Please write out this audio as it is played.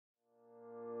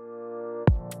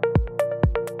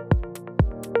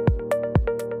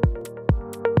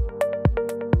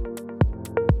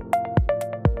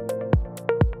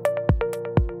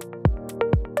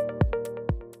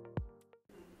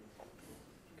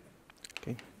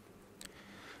Okay.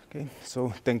 Okay,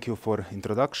 so thank you for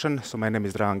introduction. So my name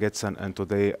is Dragan Getsan, and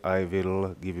today I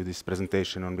will give you this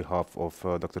presentation on behalf of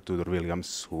Dr. Tudor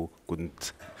Williams, who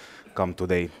couldn't come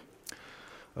today.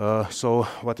 So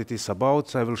what it is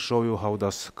about, I will show you how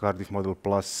does Cardiff Model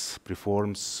Plus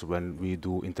performs when we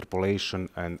do interpolation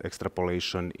and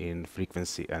extrapolation in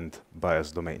frequency and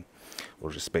bias domain,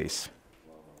 or the space.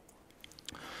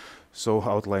 So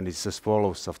outline is as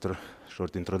follows. After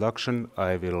short introduction,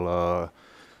 I will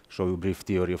show you brief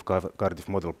theory of Cardiff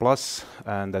Model Plus,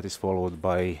 and that is followed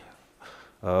by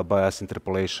bias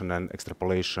interpolation and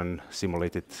extrapolation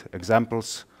simulated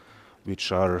examples,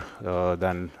 which are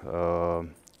then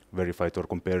verified or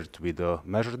compared with the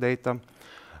measured data.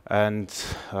 And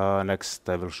next,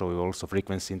 I will show you also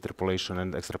frequency interpolation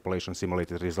and extrapolation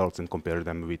simulated results and compare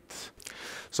them with.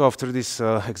 So after these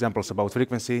examples about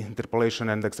frequency interpolation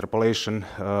and extrapolation,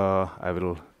 I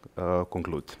will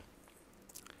conclude.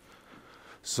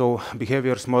 So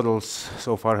behaviors models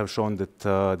so far have shown that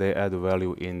they add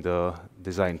value in the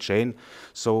design chain.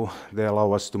 So they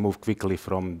allow us to move quickly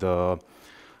from the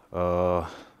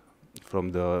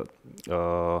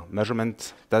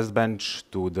measurement test bench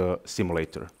to the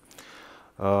simulator.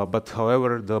 But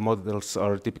however, the models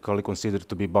are typically considered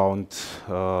to be bound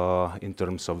in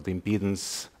terms of the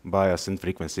impedance, bias, and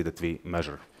frequency that we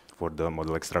measure for the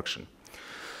model extraction.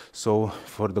 So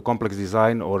for the complex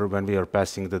design, or when we are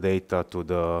passing the data to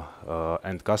the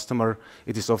end customer,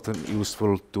 it is often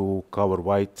useful to cover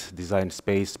wide design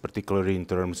space, particularly in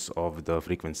terms of the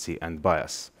frequency and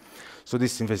bias. So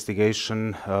this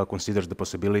investigation considers the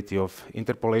possibility of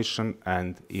interpolation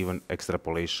and even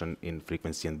extrapolation in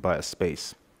frequency and bias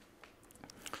space.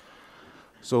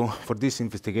 So for this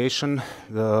investigation,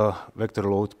 the vector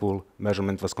load pool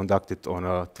measurement was conducted on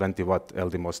a 20-watt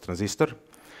LDMOS transistor.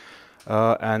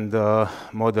 And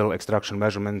model extraction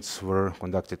measurements were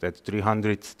conducted at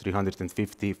 300,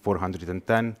 350,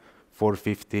 410,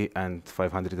 450, and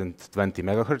 520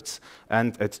 megahertz,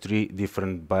 and at 3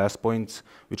 different bias points,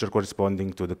 which are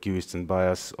corresponding to the quiescent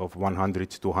bias of 100,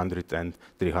 200, and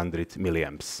 300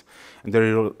 milliamps. And there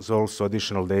is also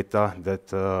additional data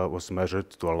that was measured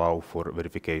to allow for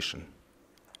verification.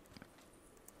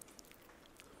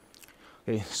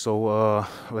 Okay, so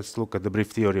let's look at the brief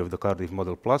theory of the Cardiff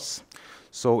Model Plus.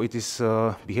 So it is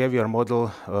a behavior model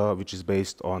which is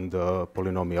based on the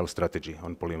polynomial strategy,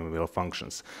 on polynomial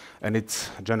functions. And it's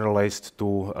generalized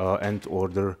to nth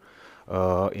order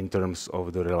in terms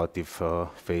of the relative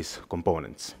phase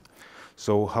components.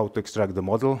 So how to extract the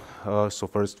model? So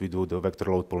first we do the vector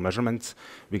load pool measurements.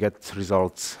 We get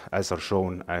results as are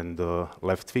shown in the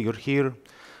left figure here.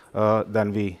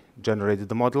 Then we generated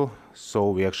the model,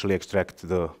 so we actually extract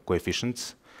the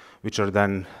coefficients, which are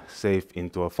then saved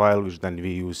into a file, which then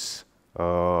we use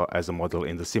as a model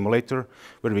in the simulator,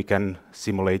 where we can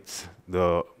simulate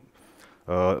the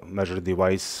measured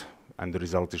device, and the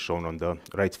result is shown on the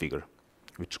right figure,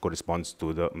 which corresponds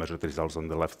to the measured results on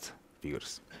the left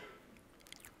figures.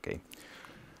 Okay.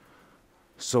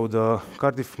 So the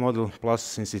Cardiff Model Plus,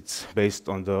 since it's based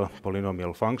on the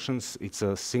polynomial functions, it's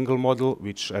a single model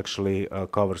which actually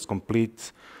covers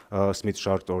complete Smith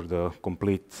chart or the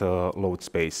complete load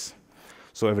space.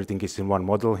 So everything is in one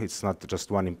model. It's not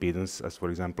just one impedance, as for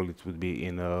example it would be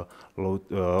in a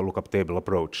lookup table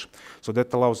approach. So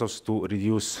that allows us to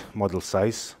reduce model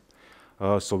size,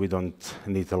 so we don't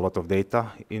need a lot of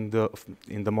data in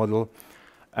the model,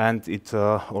 and it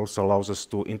also allows us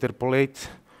to interpolate,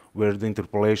 where the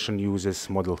interpolation uses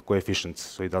model coefficients.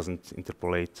 So it doesn't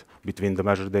interpolate between the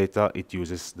measured data, it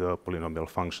uses the polynomial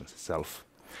functions itself.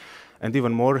 And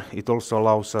even more, it also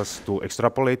allows us to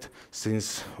extrapolate,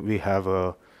 since we have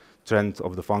a trend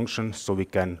of the function, so we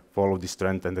can follow this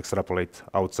trend and extrapolate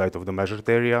outside of the measured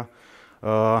area,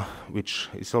 which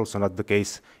is also not the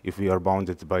case if we are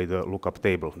bounded by the lookup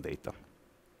table data.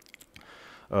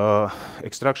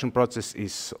 Extraction process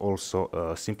is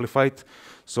also simplified.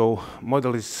 So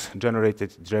model is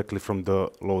generated directly from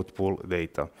the load pool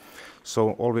data.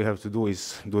 So all we have to do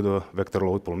is do the vector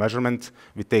load pool measurement.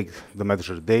 We take the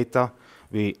measured data,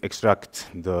 we extract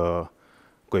the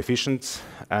coefficients,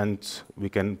 and we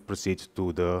can proceed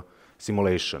to the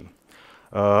simulation.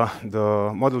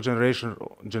 The model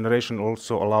generation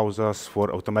also allows us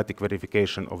for automatic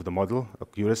verification of the model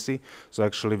accuracy. So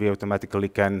actually we automatically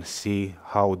can see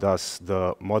how does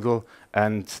the model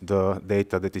and the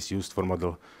data that is used for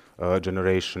model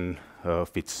generation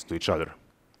fits to each other.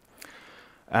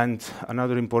 And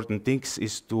another important thing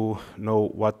is to know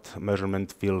what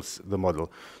measurement fills the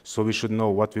model. So we should know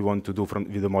what we want to do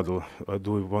with the model.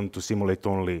 Do we want to simulate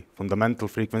only fundamental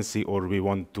frequency, or we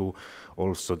want to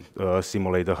also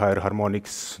simulate the higher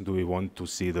harmonics? Do we want to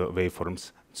see the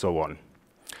waveforms, so on?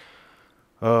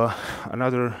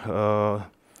 Another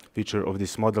feature of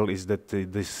this model is that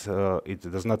it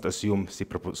does not assume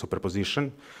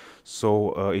superposition.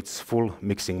 So it's full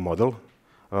mixing model.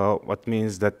 What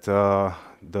means that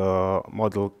the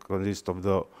model consists of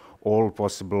all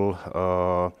possible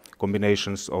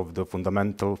combinations of the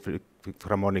fundamental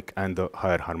harmonic and the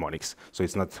higher harmonics. So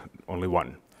it's not only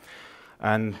one.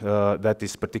 And that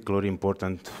is particularly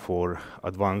important for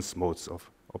advanced modes of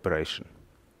operation.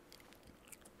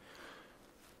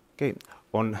 Okay,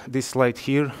 on this slide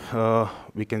here,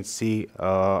 we can see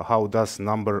how does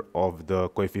number of the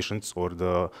coefficients or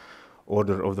the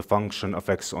order of the function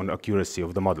affects on accuracy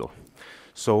of the model.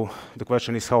 So the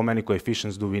question is, how many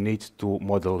coefficients do we need to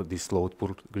model this load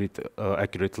pull grid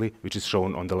accurately, which is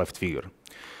shown on the left figure.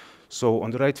 So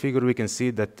on the right figure, we can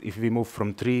see that if we move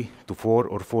from 3 to 4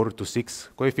 or 4 to 6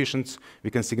 coefficients, we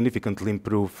can significantly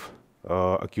improve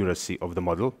accuracy of the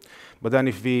model. But then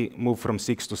if we move from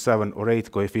 6 to 7 or 8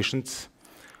 coefficients,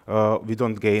 we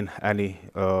don't gain any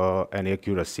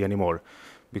accuracy anymore.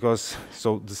 Because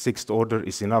so the sixth order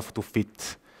is enough to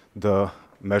fit the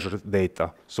measured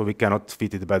data, so we cannot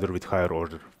fit it better with higher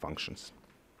order functions.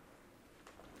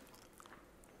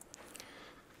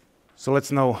 So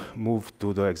let's now move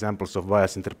to the examples of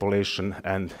bias interpolation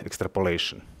and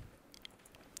extrapolation.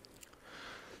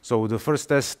 So the first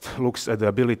test looks at the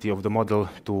ability of the model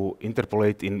to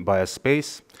interpolate in bias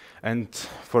space. And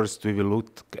first we will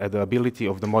look at the ability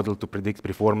of the model to predict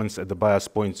performance at the bias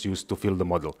points used to fill the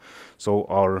model. So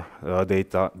our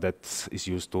data that is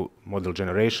used to model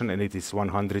generation, and it is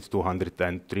 100, 200,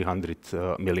 and 300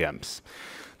 milliamps.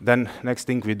 Then next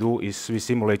thing we do is we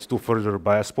simulate two further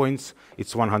bias points.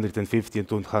 It's 150 and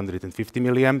 250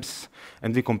 milliamps,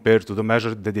 and we compare to the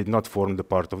measure that did not form the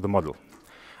part of the model.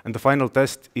 And the final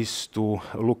test is to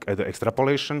look at the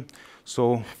extrapolation.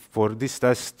 So for this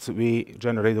test, we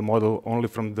generate a model only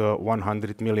from the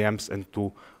 100 milliamps and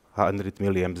 200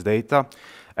 milliamps data,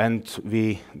 and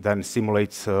we then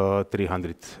simulate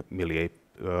 300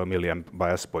 milliamp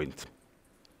bias point.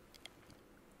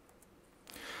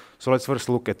 So let's first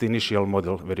look at the initial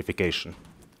model verification.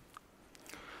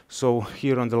 So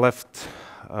here on the left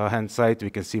hand side, we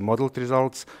can see modeled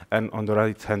results, and on the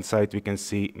right hand side, we can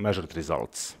see measured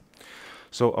results.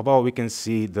 So above, we can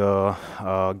see the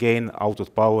gain,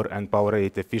 output power, and power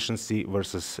rate efficiency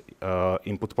versus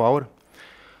input power.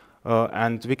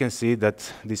 And we can see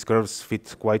that these curves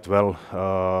fit quite well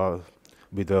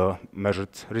with the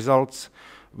measured results.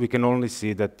 We can only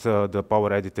see that the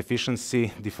power added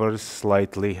efficiency differs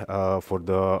slightly for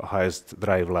the highest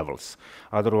drive levels.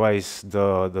 Otherwise,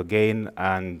 the gain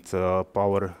and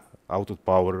output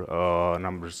power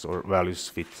numbers or values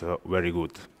fit very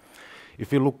good.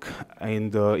 If we look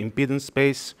in the impedance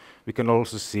space, we can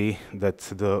also see that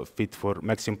the fit for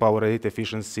maximum power added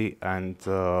efficiency and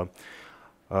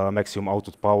maximum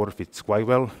output power fits quite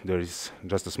well. There is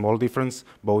just a small difference,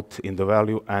 both in the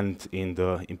value and in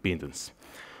the impedance.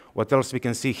 What else we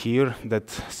can see here, that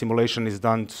simulation is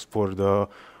done for the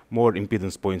more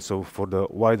impedance points, so for the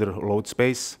wider load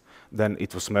space than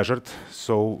it was measured.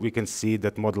 So we can see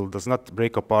that model does not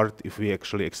break apart if we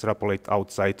actually extrapolate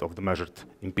outside of the measured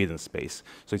impedance space.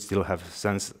 So it still has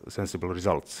sensible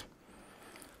results.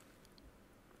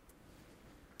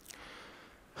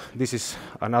 This is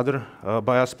another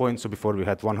bias point. So before we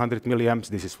had 100 milliamps,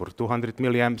 this is for 200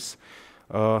 milliamps.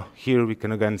 Here we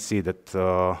can again see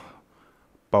that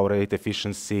power rate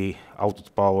efficiency,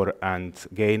 output power, and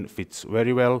gain fits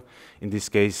very well. In this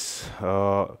case,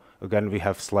 again, we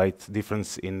have slight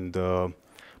difference in the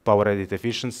power added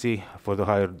efficiency for the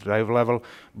higher drive level,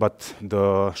 but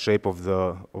the shape of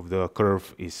the curve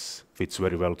fits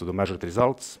very well to the measured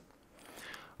results.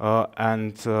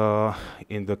 And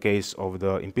in the case of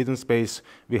the impedance space,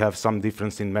 we have some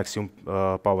difference in maximum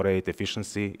power rate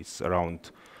efficiency. It's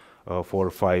around 4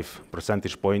 or 5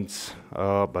 percentage points,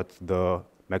 but the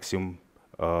maximum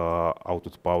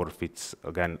output power fits,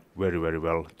 again, very, very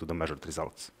well to the measured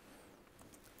results.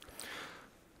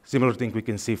 Similar thing we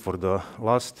can see for the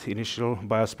last initial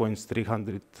bias points,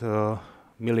 300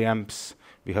 milliamps.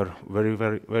 We have very,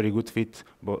 very, very good fit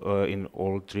in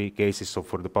all three cases. So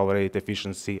for the power rate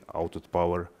efficiency, output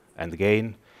power, and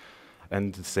gain.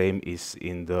 And the same is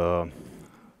in the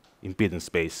impedance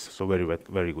space. So very,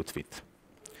 very good fit.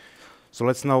 So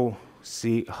let's now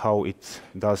see how it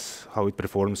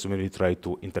performs when we try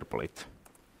to interpolate.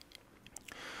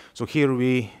 So here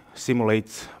we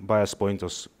simulate bias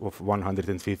points of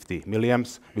 150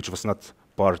 milliamps, which was not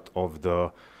part of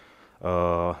the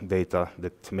data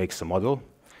that makes a model.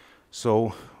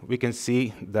 So we can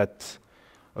see that,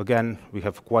 again, we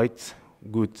have quite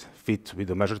good fit with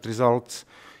the measured results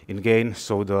in gain.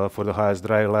 So for the highest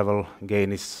dry level,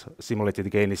 simulated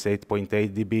gain is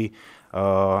 8.8 dB,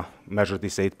 measured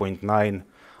is 8.9,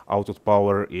 output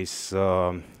power is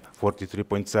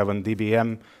 43.7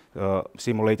 dBm,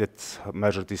 simulated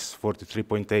measured is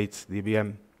 43.8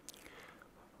 dBm.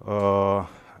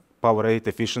 Power rate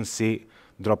efficiency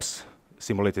drops,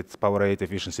 simulated power rate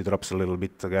efficiency drops a little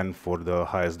bit again for the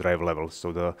highest drive level.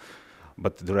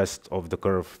 But the rest of the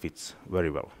curve fits very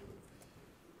well.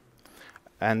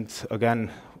 And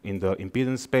again, in the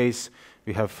impedance space,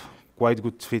 we have quite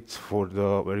good fit for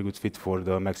very good fit for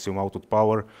the maximum output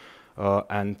power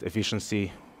and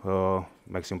efficiency,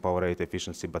 maximum power rate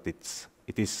efficiency, but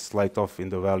it is slight off in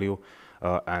the value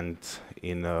and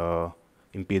in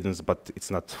impedance, but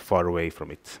it's not far away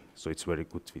from it. So it's very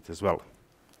good fit as well.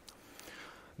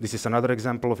 This is another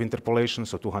example of interpolation,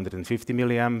 so 250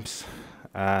 milliamps.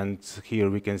 And here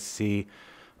we can see,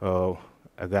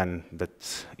 again,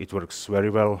 that it works very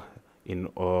well in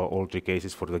all three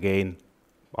cases for the gain,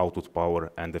 output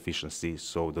power, and efficiency.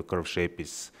 So the curve shape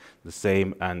is the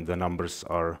same, and the numbers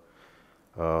are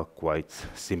quite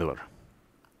similar.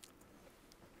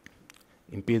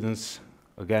 Impedance,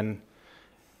 again,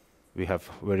 we have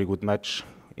very good match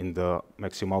in the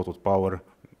maximum output power.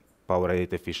 Power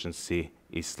rate efficiency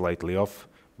is slightly off,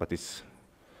 but it's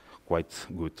quite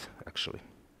good, actually.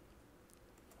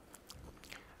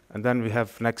 And then we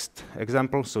have next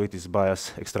example, so it is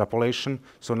bias extrapolation.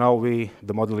 So now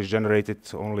the model is generated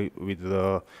only with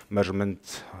the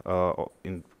measurement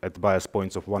at bias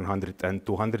points of 100 and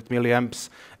 200 milliamps,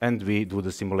 and we do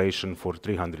the simulation for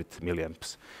 300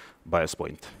 milliamps bias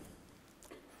point.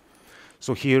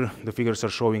 So here the figures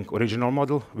are showing original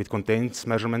model, which contains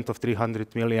measurement of 300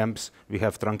 milliamps. We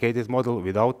have truncated model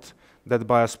without that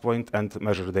bias point and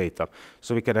measure data.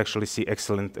 So we can actually see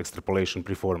excellent extrapolation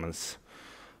performance.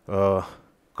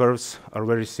 Curves are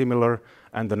very similar,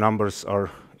 and the numbers are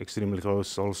extremely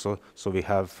close also. So we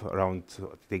have around,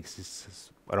 I think this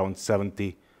is around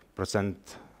 70%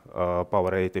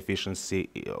 power rate efficiency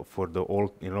for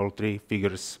in all three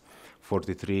figures,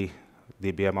 43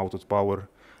 dBm output power,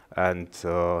 and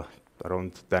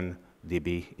around 10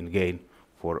 dB in gain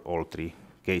for all three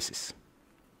cases.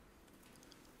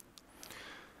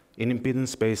 In impedance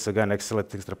space, again,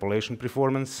 excellent extrapolation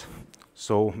performance.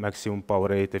 So maximum power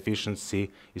rate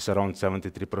efficiency is around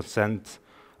 73%.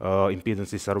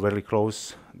 Impedances are very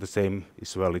close. The same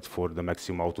is valid for the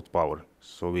maximum output power.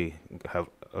 So we have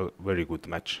a very good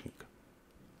matching.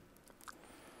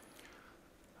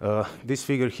 This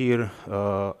figure here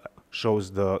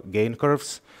shows the gain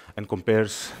curves and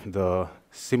compares the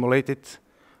simulated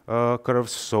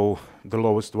curves. So the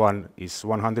lowest one is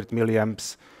 100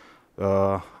 milliamps,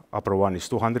 upper one is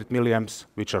 200 milliamps,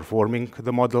 which are forming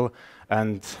the model,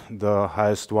 and the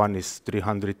highest one is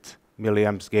 300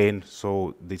 milliamps gain,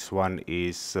 so this one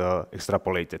is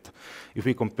extrapolated. If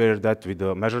we compare that with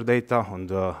the measured data on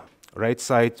the right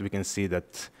side, we can see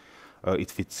that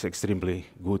it fits extremely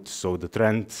good, so the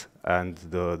trend and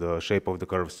the shape of the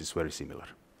curves is very similar.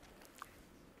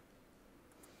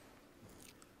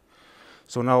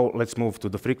 So now let's move to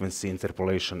the frequency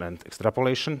interpolation and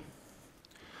extrapolation.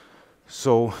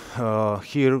 So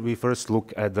here we first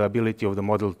look at the ability of the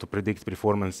model to predict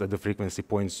performance at the frequency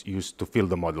points used to fill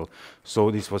the model.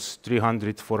 So this was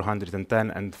 300,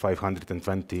 410, and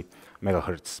 520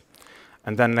 megahertz.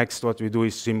 And then next what we do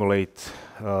is simulate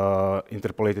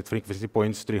interpolated frequency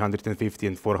points 350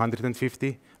 and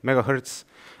 450 megahertz,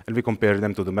 and we compare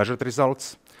them to the measured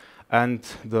results. And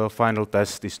the final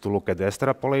test is to look at the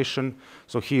extrapolation.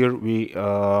 So here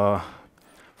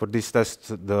for this test,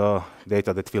 the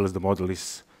data that fills the model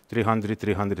is 300,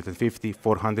 350,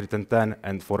 410,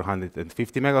 and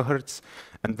 450 megahertz.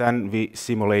 And then we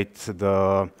simulate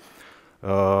the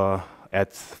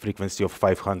at frequency of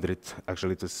 500.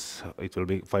 Actually, it will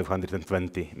be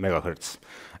 520 megahertz.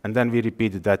 And then we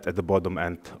repeat that at the bottom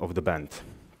end of the band.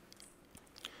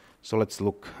 So let's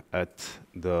look at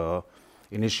the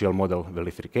initial model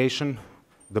verification.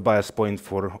 The bias point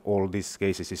for all these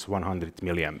cases is 100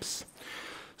 milliamps.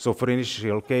 So for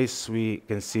initial case, we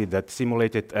can see that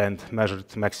simulated and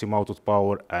measured maximum output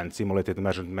power and simulated and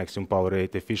measured maximum power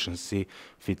rate efficiency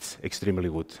fits extremely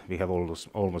good. We have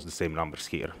almost the same numbers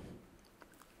here.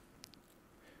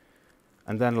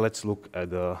 And then let's look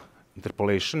at the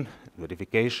interpolation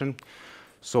verification.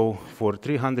 So for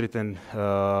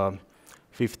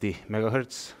 350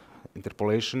 megahertz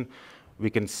interpolation, we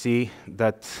can see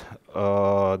that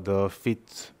the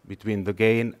fit between the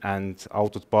gain and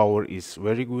output power is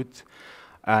very good.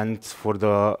 And for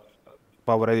the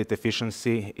power edit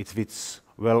efficiency, it fits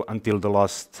well until the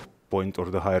last point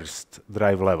or the highest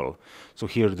drive level. So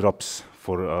here drops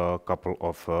for a couple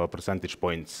of percentage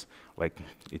points, like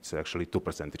it's actually 2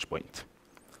 percentage points.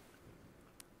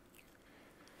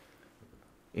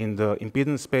 In the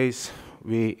impedance space,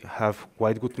 we have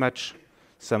quite good match,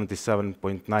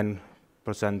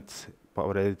 77.9%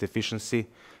 power edit efficiency.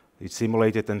 It's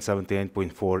simulated, and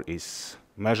 78.4 is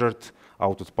measured.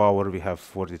 Output power, we have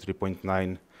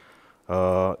 43.9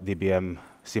 dBm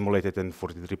simulated and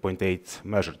 43.8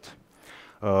 measured.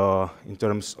 In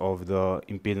terms of the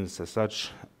impedance as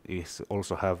such, we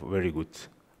also have very good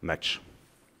match.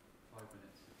 5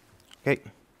 minutes. Okay.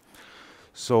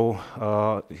 So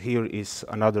here is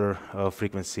another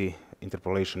frequency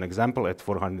interpolation example at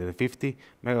 450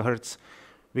 megahertz.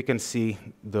 We can see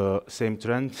the same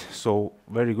trend, so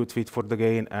very good fit for the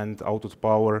gain and output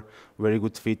power, very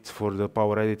good fit for the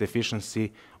power edit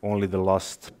efficiency, only the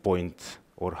last point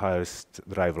or highest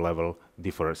drive level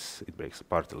differs, it breaks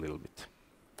apart a little bit.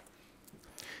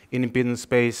 In impedance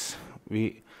space,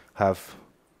 we have,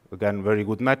 again, very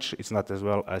good match. It's not as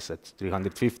well as at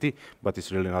 350, but it's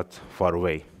really not far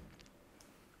away.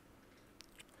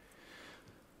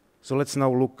 So let's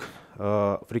now look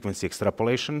frequency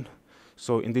extrapolation.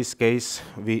 So in this case,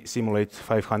 we simulate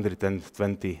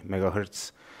 520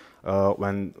 megahertz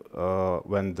when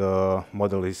the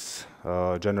model is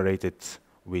generated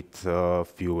with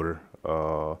fewer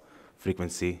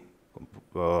frequency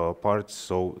parts.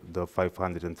 So the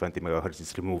 520 megahertz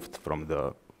is removed from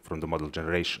the model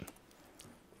generation.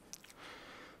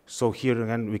 So here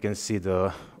again, we can see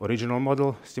the original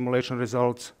model simulation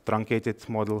results, truncated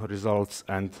model results,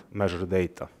 and measured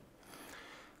data.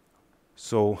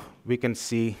 So we can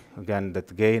see again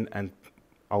that gain and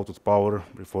output power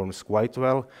performs quite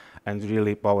well, and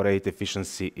really power edit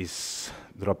efficiency is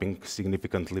dropping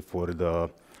significantly for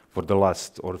the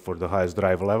last or for the highest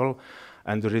drive level.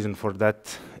 And the reason for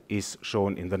that is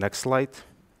shown in the next slide,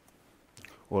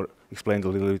 or explained a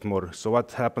little bit more. So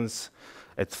what happens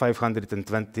at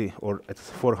 520 or at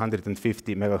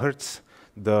 450 megahertz,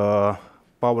 the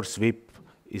power sweep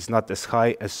is not as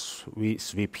high as we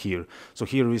sweep here. So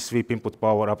here we sweep input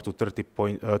power up to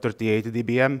 38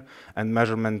 dBm, and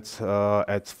measurement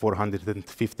at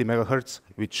 450 megahertz,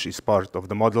 which is part of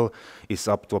the model, is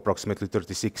up to approximately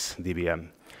 36 dBm.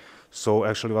 So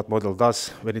actually what model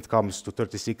does when it comes to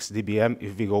 36 dBm,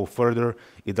 if we go further,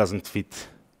 it doesn't fit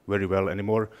very well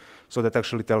anymore. So that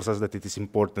actually tells us that it is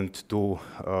important to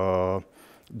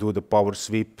do the power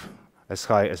sweep as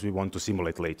high as we want to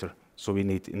simulate later. So we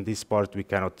need, in this part, we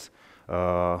cannot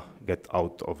get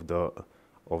out of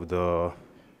the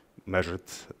measured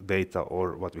data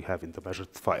or what we have in the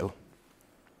measured file.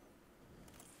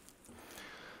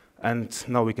 And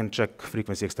now we can check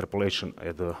frequency extrapolation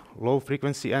at the low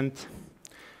frequency end.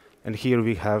 And here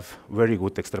we have very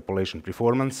good extrapolation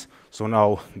performance. So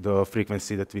now the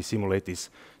frequency that we simulate is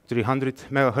 300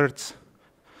 megahertz,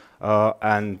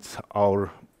 and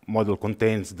our model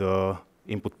contains the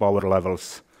input power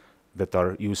levels that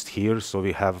are used here. So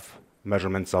we have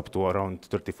measurements up to around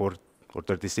 34 or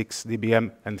 36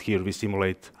 dBm, and here we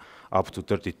simulate up to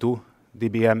 32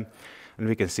 dBm. And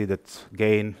we can see that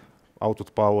gain,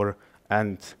 output power,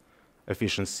 and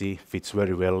efficiency fits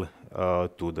very well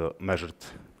to the measured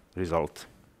result.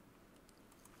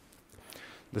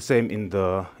 The same in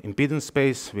the impedance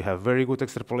space. We have very good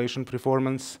extrapolation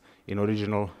performance in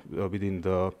within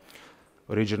the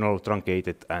original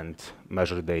truncated and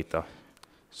measured data.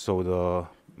 So the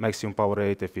maximum power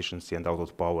rate, efficiency, and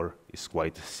output power is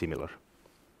quite similar.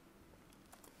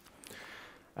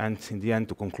 And in the end,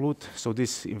 to conclude, so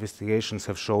these investigations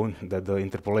have shown that the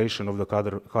interpolation of the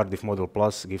Cardiff Model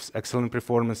Plus gives excellent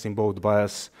performance in both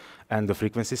bias and the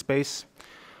frequency space.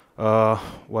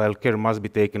 While care must be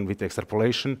taken with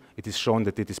extrapolation, it is shown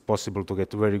that it is possible to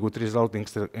get very good result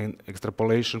in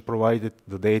extrapolation provided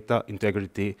the data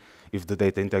integrity, if the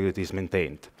data integrity is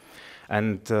maintained.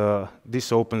 And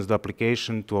this opens the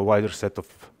application to a wider set of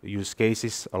use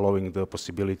cases, allowing the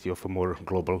possibility of a more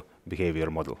global behavior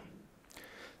model.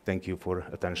 Thank you for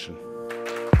attention.